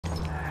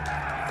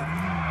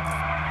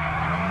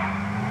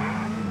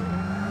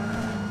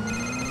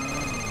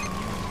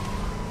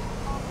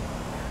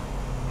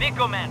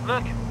Nico, man,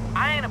 look,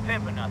 I ain't a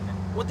pimp or nothing.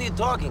 What are you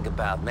talking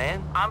about,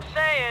 man? I'm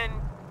saying,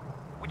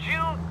 would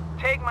you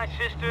take my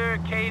sister,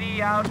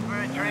 Katie, out for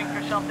a drink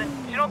or something?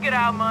 She don't get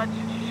out much,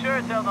 and she sure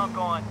as hell don't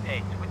go on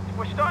dates.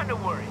 We're starting to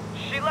worry.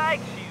 She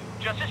likes you,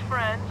 just as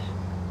friends.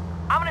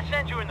 I'm gonna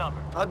send you a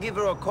number. I'll give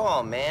her a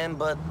call, man,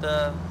 but,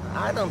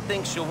 I don't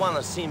think she'll want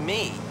to see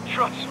me.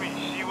 Trust me,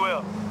 she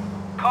will.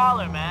 Call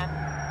her, man.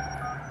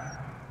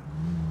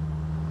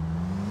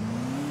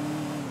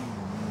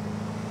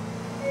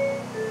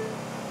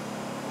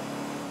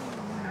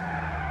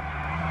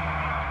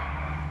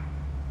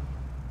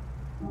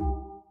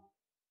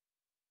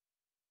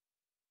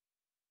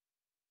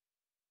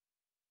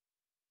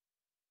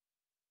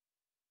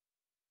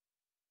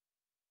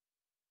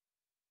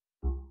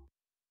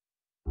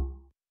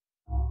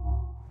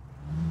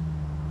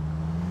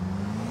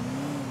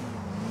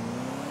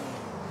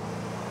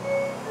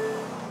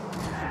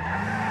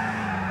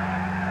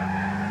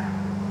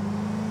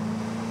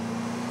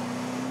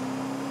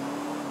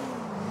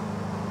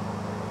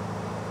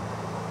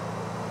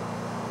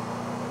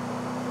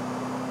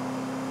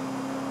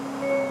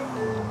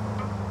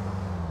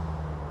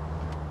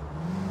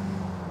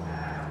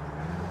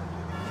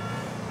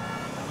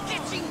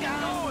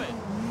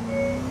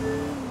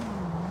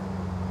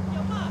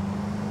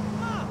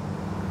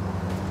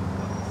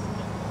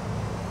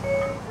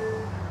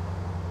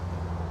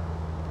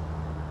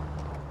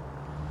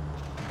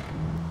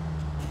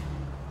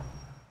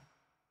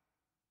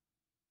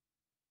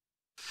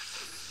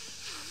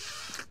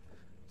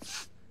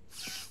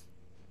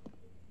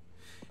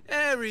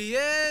 There he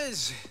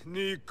is!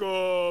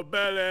 Nico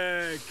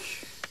Bellic!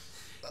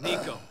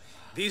 Nico,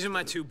 these are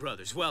my two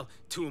brothers. Well,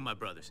 two of my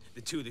brothers.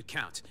 The two that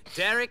count.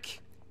 Derek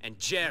and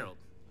Gerald.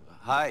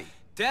 Hi.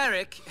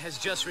 Derek has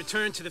just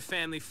returned to the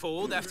family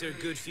fold after a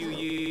good few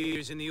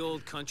years in the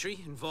old country,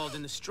 involved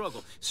in the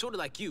struggle. Sort of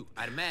like you,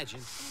 I'd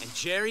imagine. And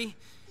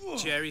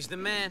Jerry's the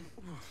man.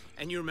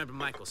 And you remember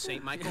Michael,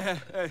 St. Michael?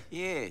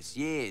 Yes,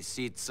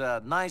 it's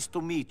nice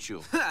to meet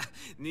you.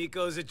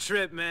 Nico's a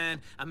trip, man.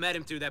 I met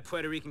him through that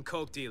Puerto Rican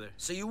coke dealer.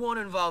 So you want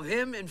to involve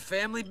him in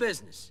family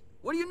business?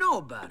 What do you know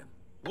about him?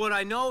 What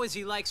I know is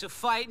he likes a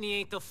fight and he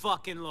ain't the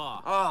fucking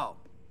law. Oh.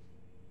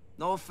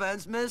 No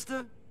offense,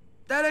 mister.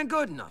 That ain't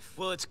good enough.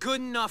 Well, it's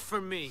good enough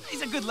for me.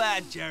 He's a good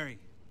lad, Jerry.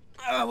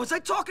 Was I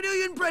talking to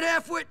you, inbred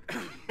halfwit?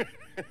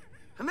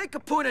 I make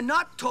a point of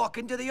not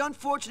talking to the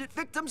unfortunate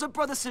victims of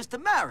brother-sister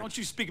marriage. Don't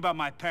you speak about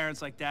my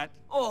parents like that.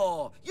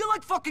 Oh, you're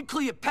like fucking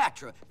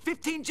Cleopatra.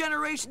 15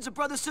 generations of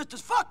brother-sisters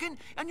fucking,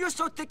 and you're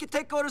so thick you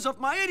take orders off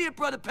my idiot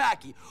brother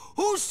Packy.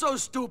 Who's so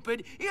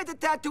stupid, he had to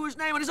tattoo his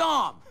name on his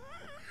arm.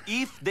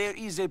 If there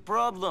is a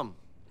problem,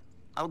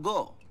 I'll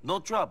go. No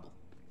trouble.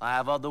 I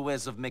have other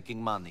ways of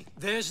making money.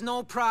 There's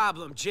no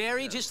problem.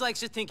 Jerry just likes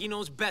to think he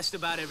knows best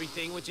about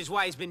everything, which is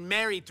why he's been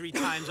married 3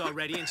 times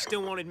already and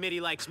still won't admit he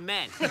likes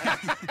men.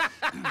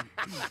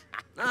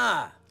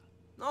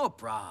 No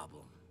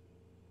problem.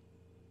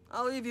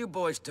 I'll leave you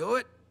boys to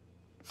it.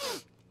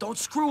 Don't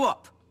screw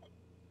up.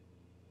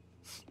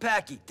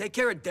 Packy, take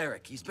care of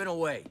Derek. He's been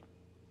away.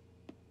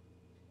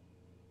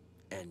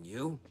 And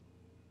you?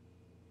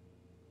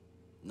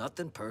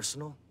 Nothing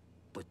personal,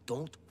 but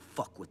don't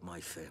fuck with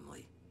my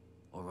family,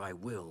 or I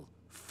will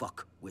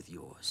fuck with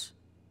yours.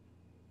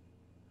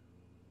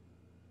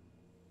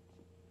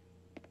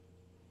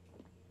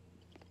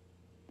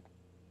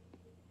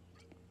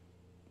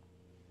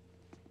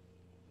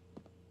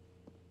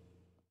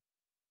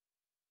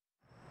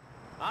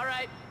 All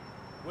right,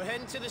 we're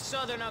heading to the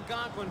southern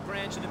Algonquin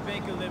branch of the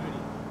Bank of Liberty.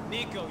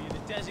 Nico, you're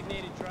the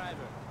designated driver.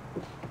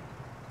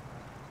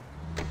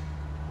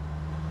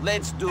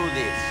 Let's do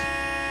this.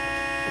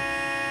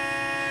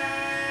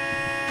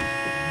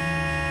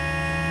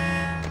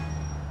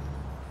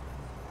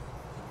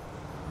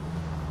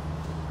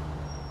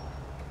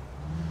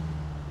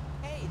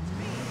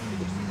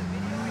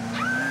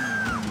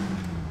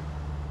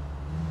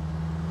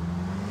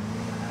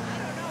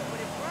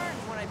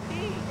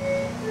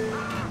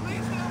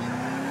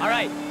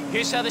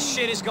 Here's how the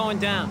shit is going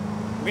down.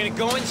 We're gonna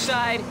go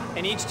inside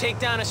and each take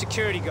down a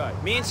security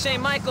guard. Me and St.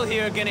 Michael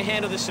here are gonna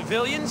handle the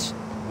civilians,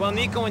 while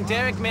Nico and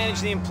Derek manage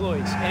the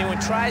employees.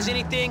 Anyone tries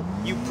anything,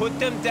 you put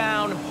them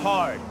down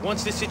hard.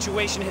 Once the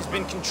situation has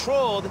been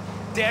controlled,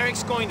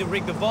 Derek's going to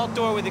rig the vault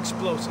door with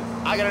explosive.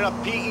 I got enough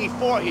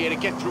PE4 here to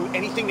get through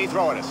anything they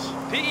throw at us.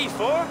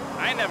 PE4?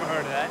 I ain't never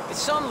heard of that. It's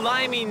some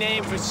limey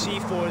name for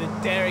C4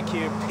 that Derek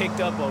here picked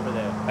up over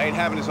there. I ain't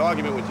having this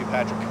argument with you,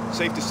 Patrick.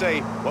 Safe to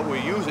say, what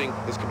we're using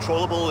is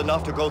controllable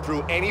enough to go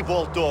through any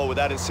vault door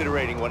without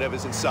incinerating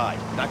whatever's inside.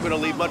 Not gonna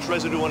leave much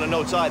residue on the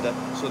notes either,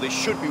 so they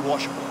should be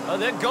washable. Oh,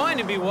 they're going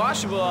to be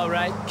washable, all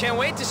right. Can't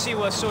wait to see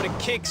what sort of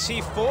kick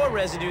C4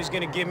 residue is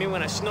gonna give me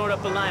when I snort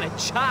up a line of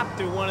chop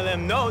through one of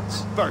them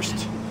notes.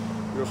 First,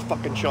 you're a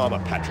fucking charmer,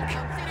 Patrick.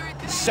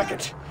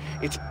 Second,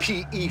 it's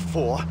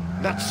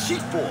PE4, not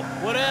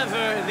C4. Whatever,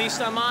 at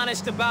least I'm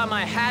honest about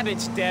my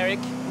habits, Derek.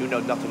 You know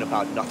nothing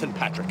about nothing,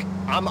 Patrick.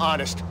 I'm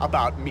honest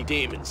about me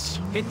demons.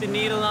 Hit the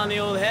needle on the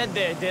old head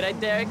there, did I,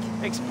 Derek?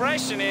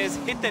 Expression is,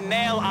 hit the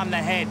nail on the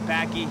head,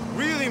 Packy.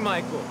 Really,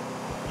 Michael?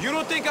 You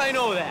don't think I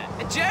know that?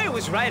 And Jerry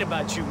was right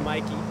about you,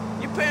 Mikey.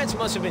 Your parents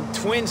must have been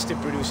twins to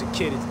produce a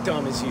kid as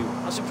dumb as you.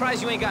 I'm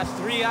surprised you ain't got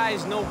 3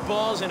 eyes, no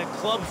balls, and a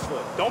club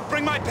foot. Don't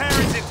bring my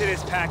parents into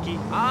this, Packy.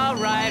 All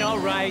right, all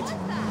right.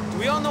 Do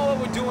we all know what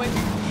we're doing?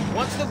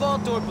 Once the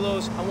vault door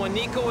blows, I want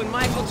Nico and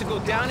Michael to go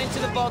down into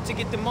the vault to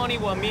get the money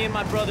while me and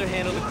my brother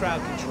handle the crowd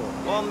control.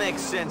 All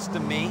makes sense to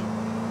me.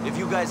 If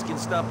you guys can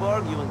stop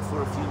arguing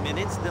for a few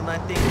minutes, then I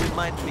think we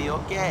might be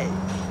okay.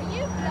 Are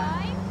you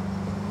blind?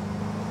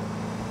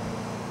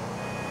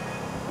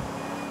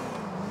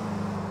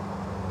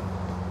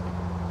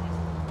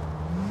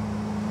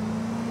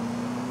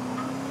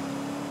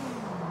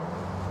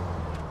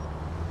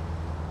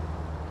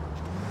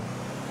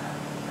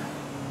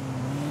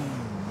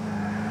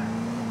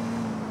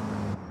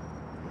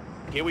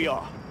 Here we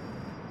are.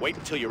 Wait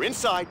until you're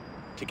inside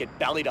to get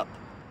ballied up.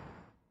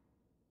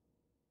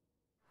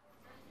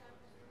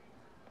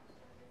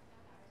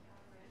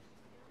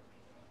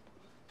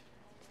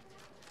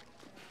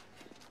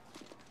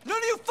 None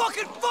of you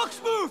fucking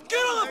fucks move! Get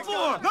on the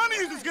floor! None of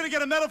you is gonna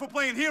get a medal for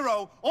playing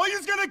hero. All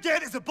you's gonna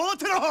get is a bullet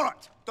to the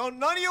heart. Don't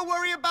none of you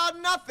worry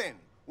about nothing.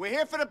 We're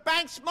here for the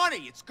bank's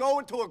money. It's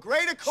going to a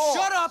greater cause.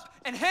 Shut up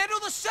and handle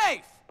the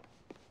safe!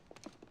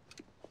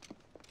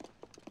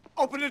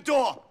 Open the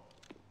door!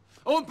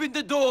 Open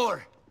the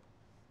door!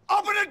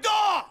 Open the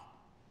door!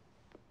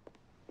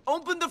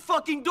 Open the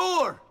fucking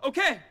door!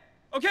 Okay,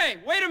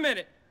 wait a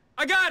minute.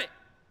 I got it.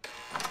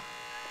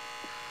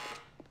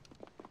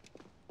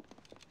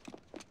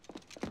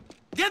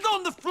 Get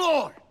on the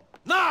floor!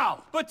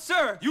 Now! But,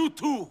 sir... You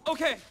too!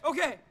 Okay.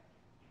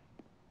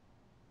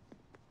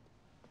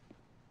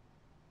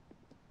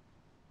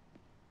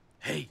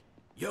 Hey,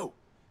 yo,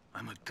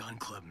 I'm a gun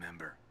club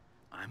member.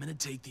 I'm gonna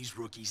take these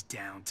rookies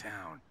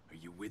downtown. Are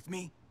you with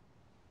me?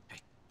 Hey,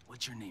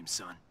 what's your name,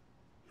 son?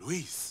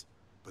 Luis,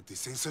 but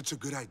this ain't such a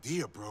good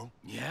idea, bro.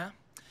 Yeah?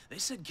 They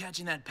said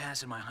catching that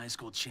pass in my high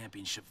school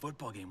championship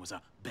football game was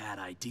a bad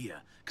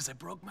idea, because I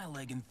broke my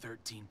leg in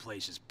 13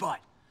 places, but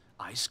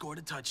I scored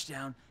a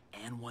touchdown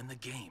and won the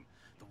game.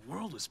 The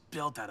world was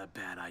built out of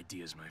bad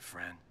ideas, my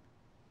friend.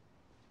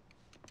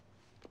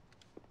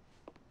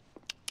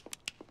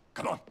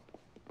 Come on.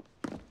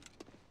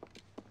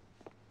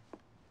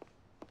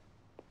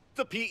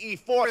 The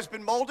PE-4 has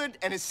been molded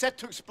and is set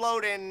to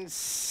explode in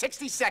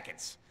 60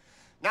 seconds.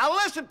 Now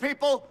listen,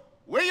 people,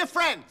 we're your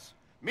friends.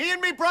 Me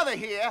and me brother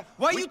here.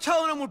 Why are you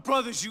telling them we're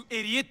brothers, you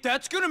idiot?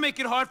 That's gonna make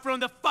it hard for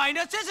them to find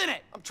us, isn't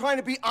it? I'm trying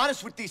to be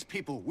honest with these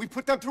people. We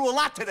put them through a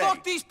lot today.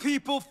 Fuck these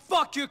people,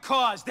 fuck your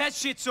cause. That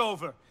shit's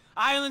over.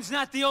 Ireland's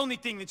not the only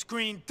thing that's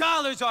green.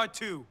 Dollars are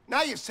too.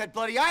 Now you said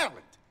bloody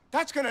Ireland.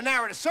 That's gonna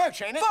narrow the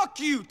search, ain't it? Fuck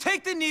you!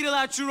 Take the needle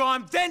out your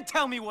arm, then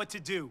tell me what to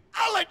do.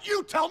 I'll let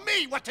you tell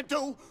me what to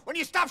do when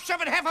you stop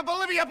shoving half of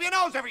Bolivia up your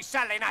nose every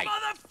Saturday night.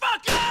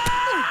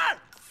 Motherfucker!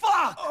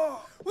 Fuck!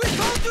 We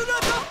told you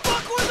not to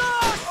fuck with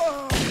us!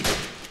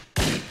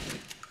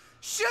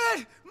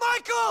 Shit!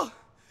 Michael!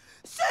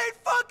 Saint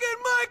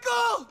fucking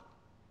Michael!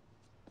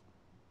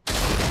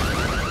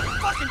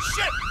 Fucking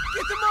shit!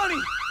 Get the money!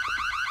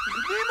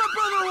 Me and my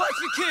brother will watch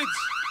the kids!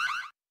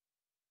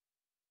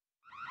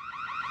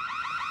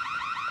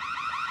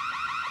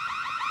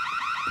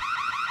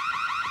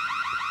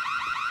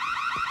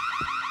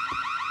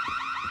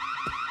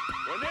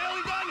 We're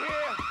nearly done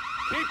here.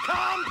 Keep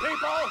calm,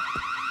 people.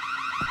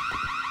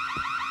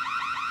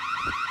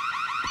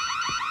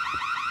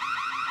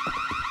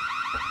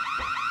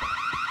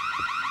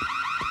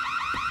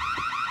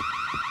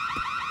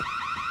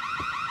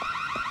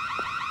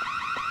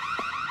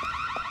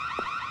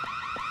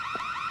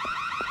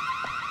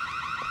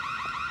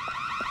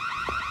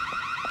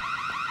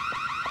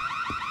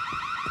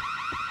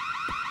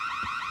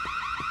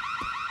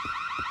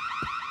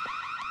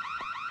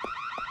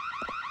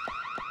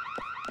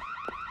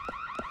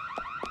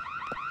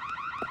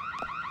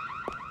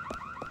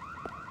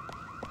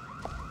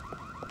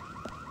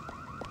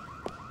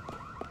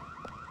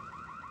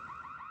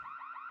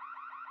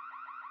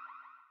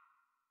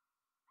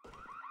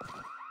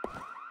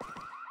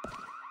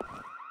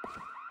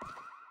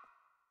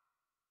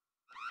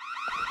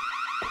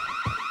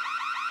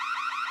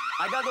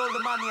 I got all the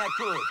money I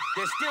could.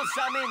 There's still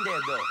some in there,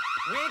 though.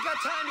 We ain't got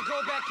time to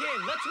go back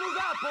in. Let's move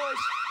out, boys.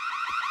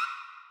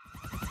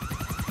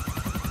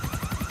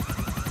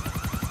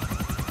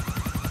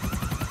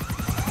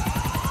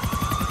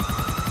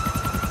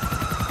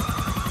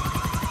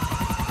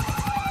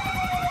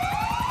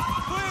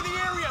 Clear the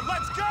area.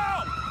 Let's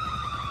go.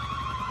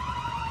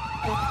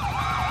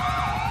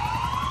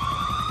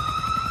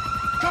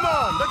 Come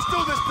on, let's do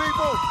this,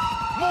 people.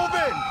 Move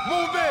in,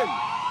 move in.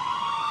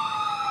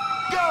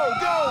 Go,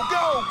 go,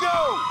 go, go!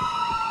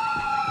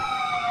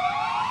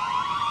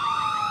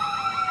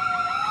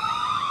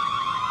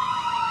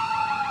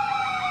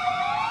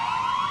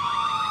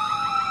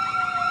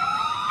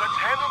 Let's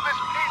handle this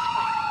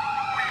peacefully.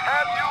 We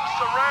have you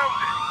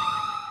surrounded.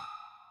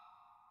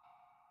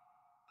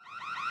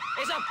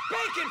 There's a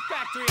bacon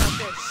factory out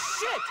there.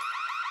 Shit!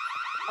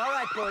 All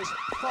right, boys.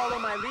 Follow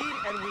my lead,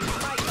 and we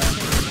might have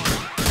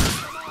one.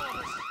 Come on.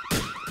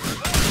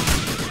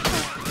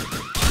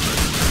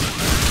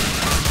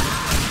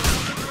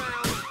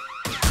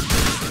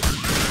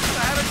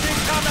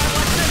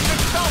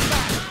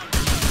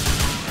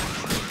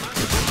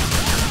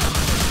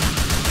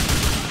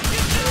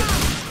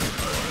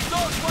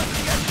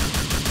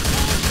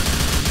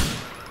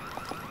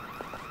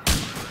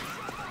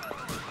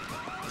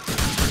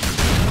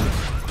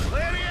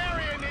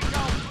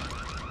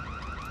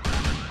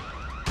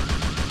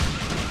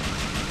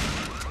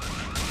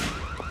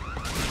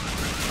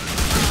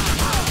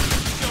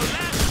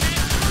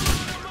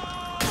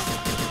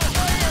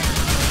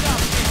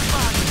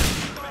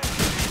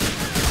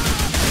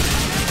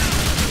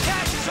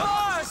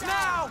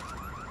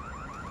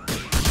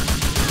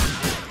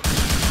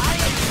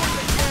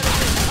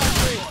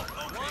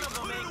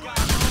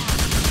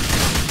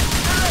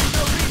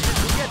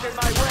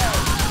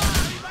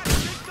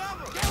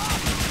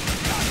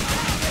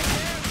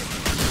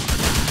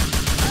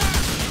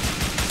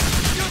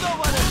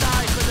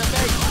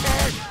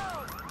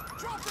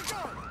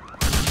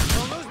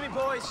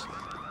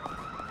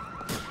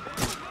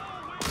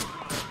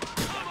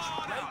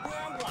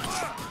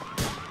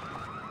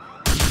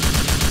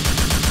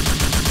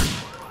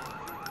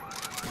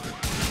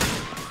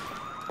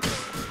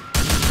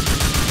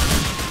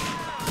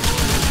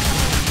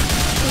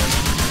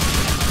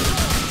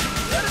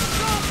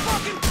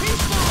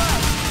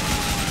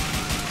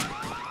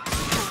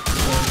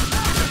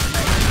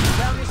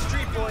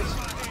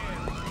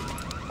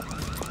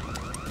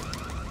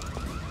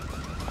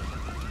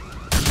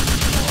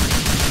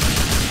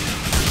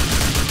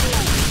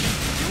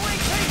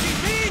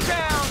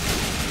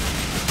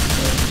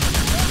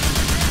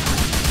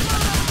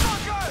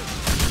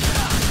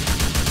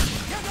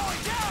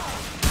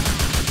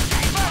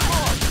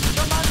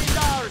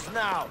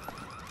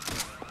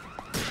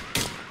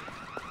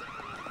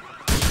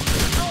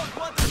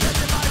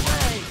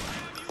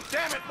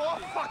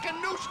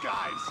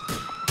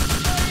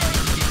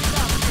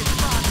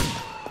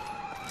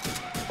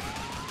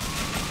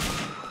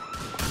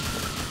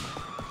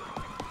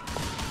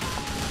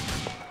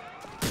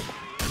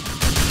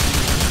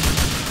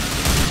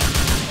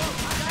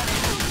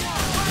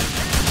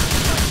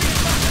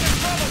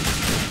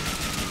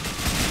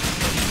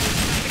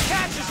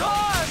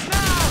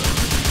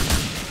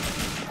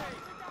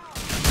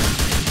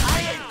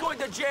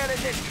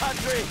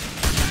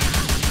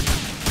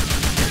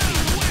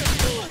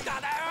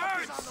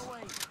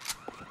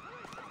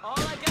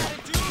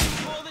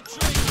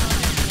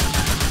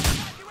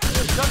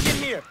 fuck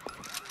in here!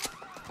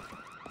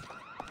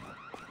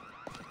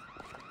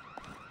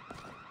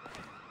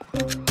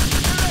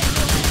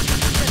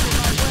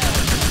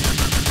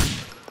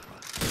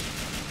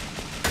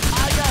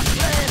 I got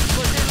plans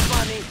for this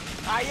money.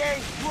 I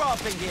ain't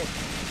dropping it.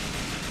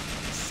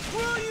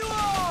 Screw you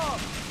all!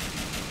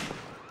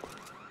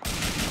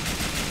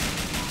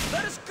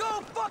 Let us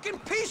go fucking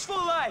peaceful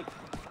like!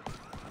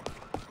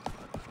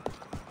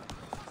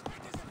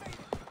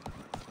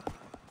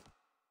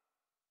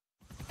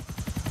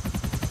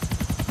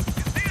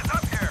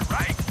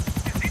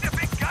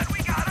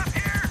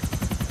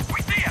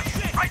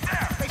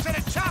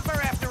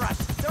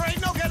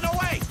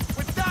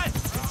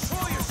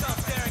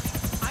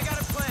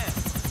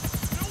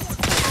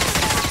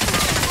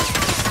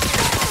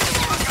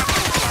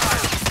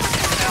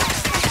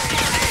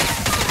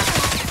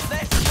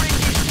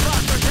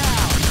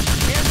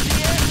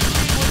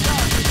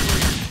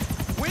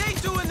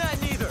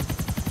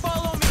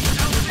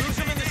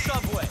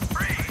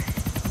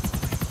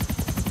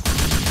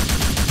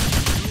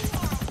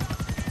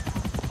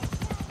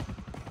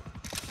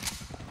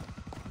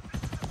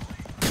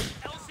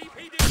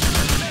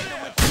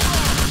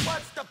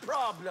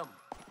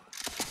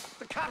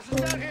 The cops are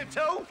down here,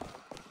 too?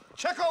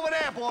 Check over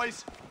there,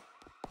 boys.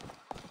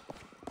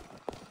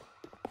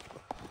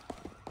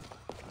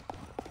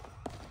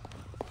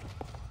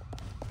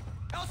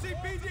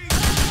 LCPD!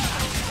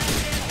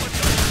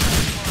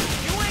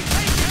 You ain't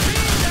taking me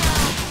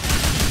down!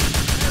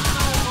 There's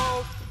no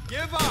hope.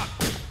 Give up.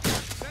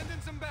 Send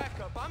in some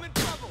backup. I'm in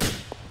trouble.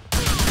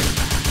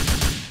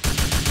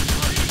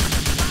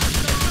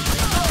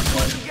 Don't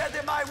want to get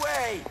in my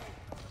way.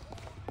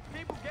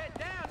 People get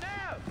down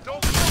now!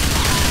 Don't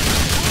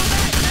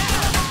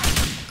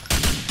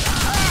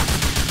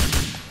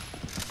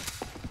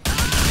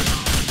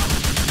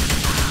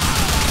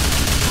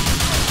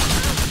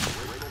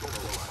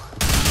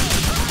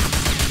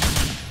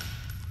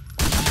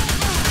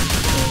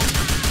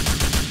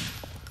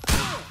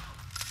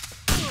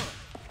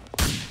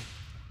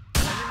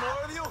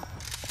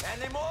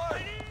Any more? I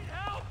need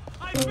help!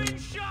 I've been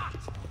shot!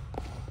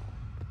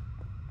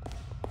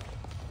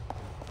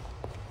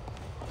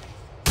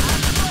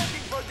 I'm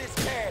looking for this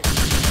kid.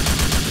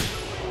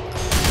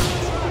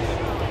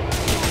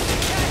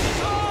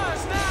 It's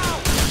ours now!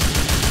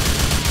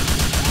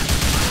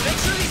 Make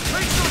sure these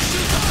pricks don't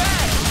shoot the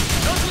bag!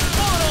 Those with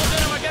bullet holes in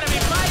them are gonna be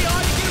mighty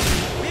hard to get.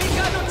 We ain't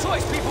got no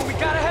choice, people. We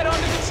gotta head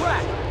onto the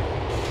track.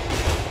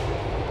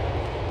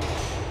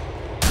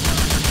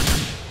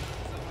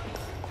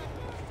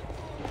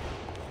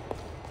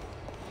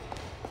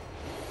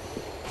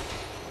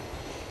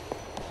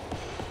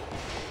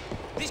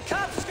 These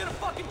cops is gonna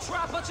fucking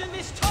trap us in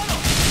this tunnel!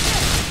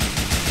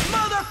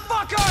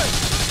 Motherfuckers!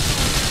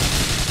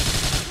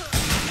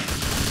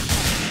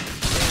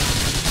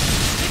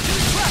 Get to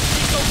the track,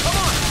 Nico, come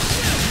on!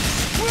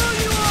 Screw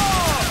you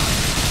all!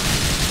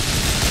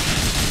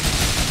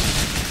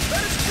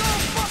 Let us go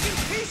fucking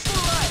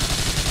peaceful life!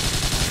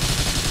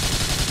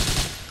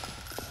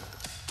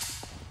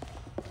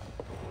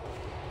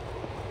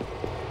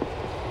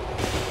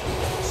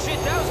 Shit,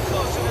 that was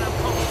closer than I'm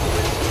comfortable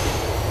with.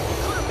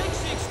 Could've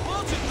mixed the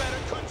explosive better,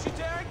 couldn't you,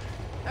 Derek?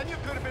 And you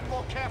could have been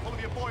more careful of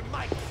your boy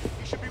Mike.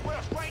 He should be with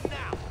us right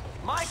now.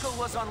 Michael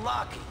was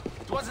unlucky.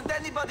 It wasn't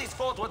anybody's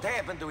fault what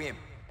happened to him.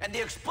 And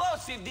the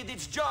explosive did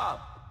its job.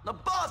 The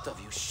both of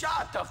you,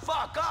 shut the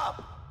fuck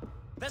up!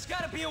 There's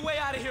gotta be a way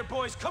out of here,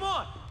 boys. Come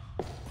on!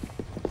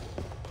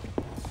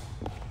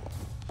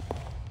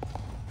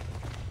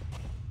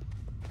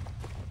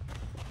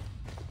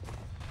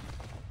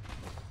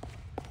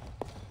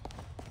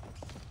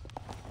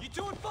 You're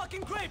doing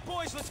fucking great,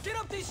 boys. Let's get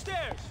up these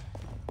stairs.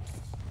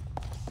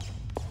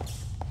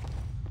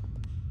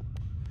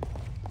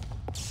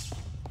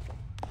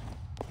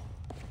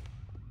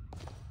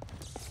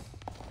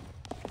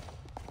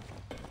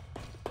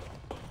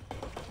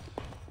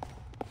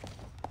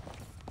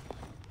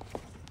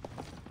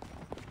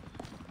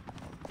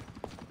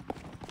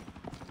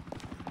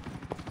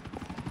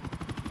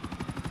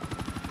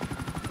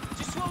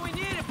 Just what we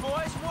needed,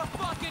 boys. More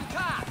fucking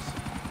cops.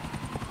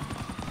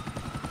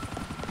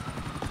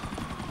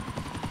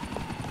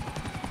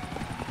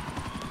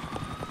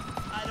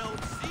 I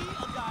don't see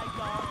a guy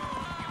dog.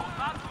 You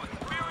about to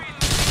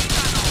experience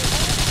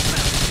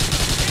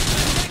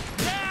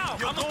now!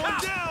 You're I'm a going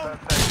cop! down!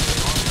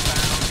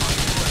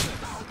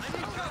 I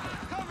need cover!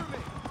 Cover me!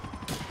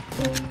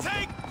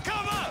 Take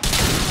cover!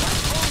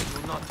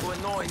 Do not to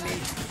annoy me.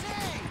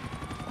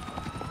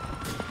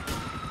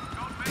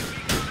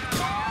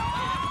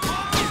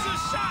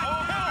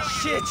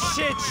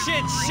 Shit,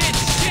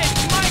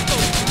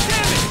 Michael!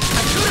 Damn it!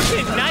 I could have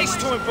been nice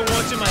to him for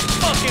once in my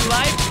fucking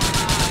life.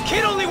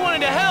 Kid only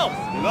wanted to help.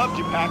 He loved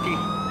you, Packy.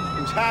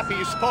 He was happy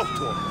you spoke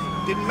to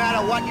him. Didn't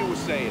matter what you were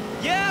saying.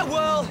 Yeah,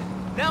 well,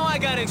 now I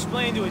gotta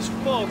explain to his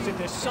folks that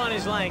their son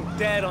is lying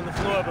dead on the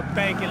floor of a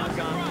bank in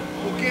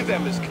Algonquin. We'll give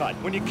them his cut.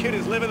 When your kid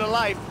is living a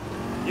life,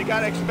 you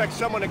gotta expect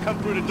someone to come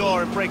through the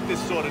door and break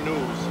this sort of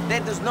news.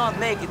 That does not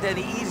make it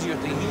any easier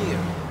to hear.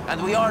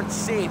 And we aren't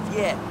safe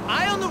yet.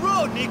 Eye on the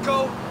road,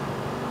 Nico.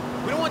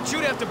 We don't want you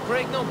to have to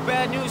break no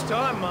bad news to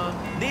our mom.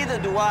 Neither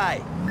do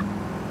I.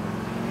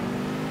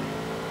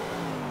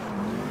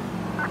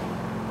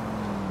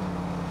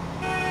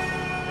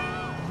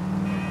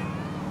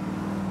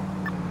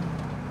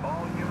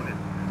 All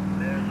units,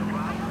 there's a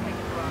robbery in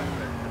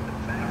progress at the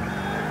back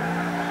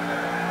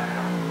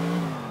of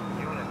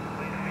the units,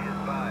 please be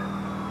advised.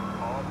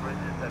 All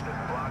bridges have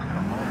been blocked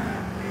from all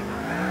escape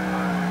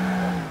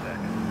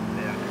suspects.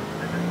 They are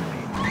considered to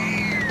be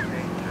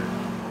dangerous.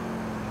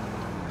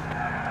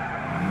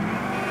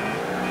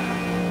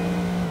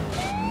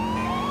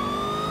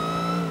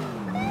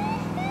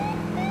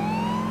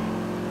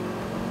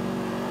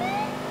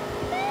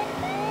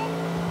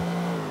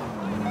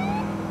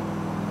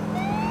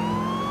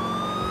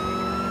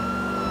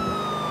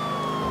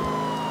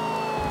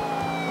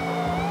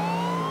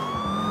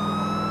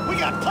 We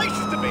got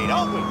places to be,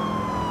 don't we?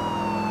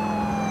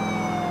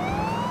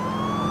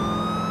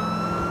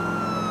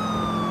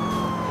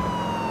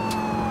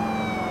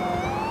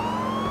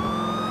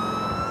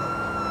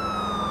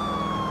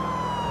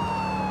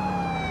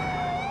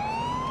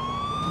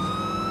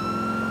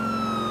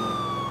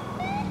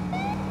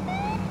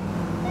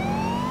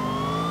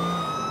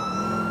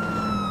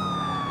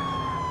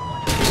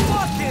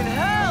 Fucking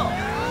hell!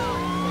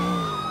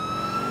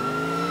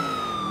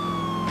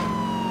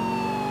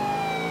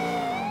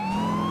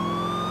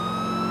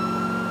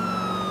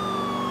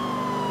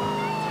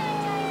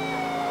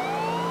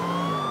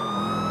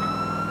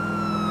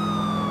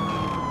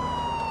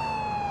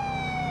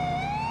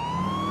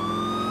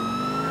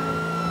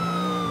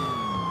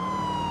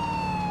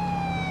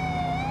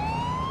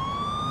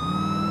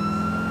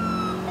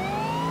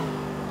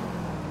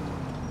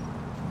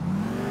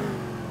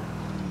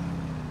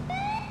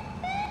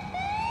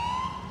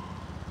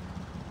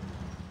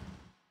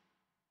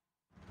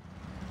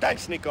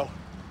 Thanks, Nico.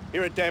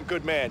 You're a damn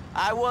good man.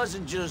 I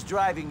wasn't just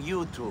driving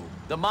you two.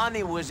 The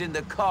money was in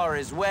the car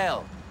as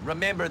well.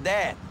 Remember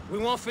that? We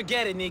won't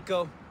forget it,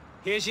 Nico.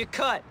 Here's your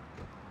cut.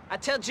 I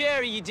tell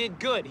Jerry you did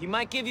good. He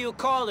might give you a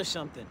call or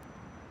something.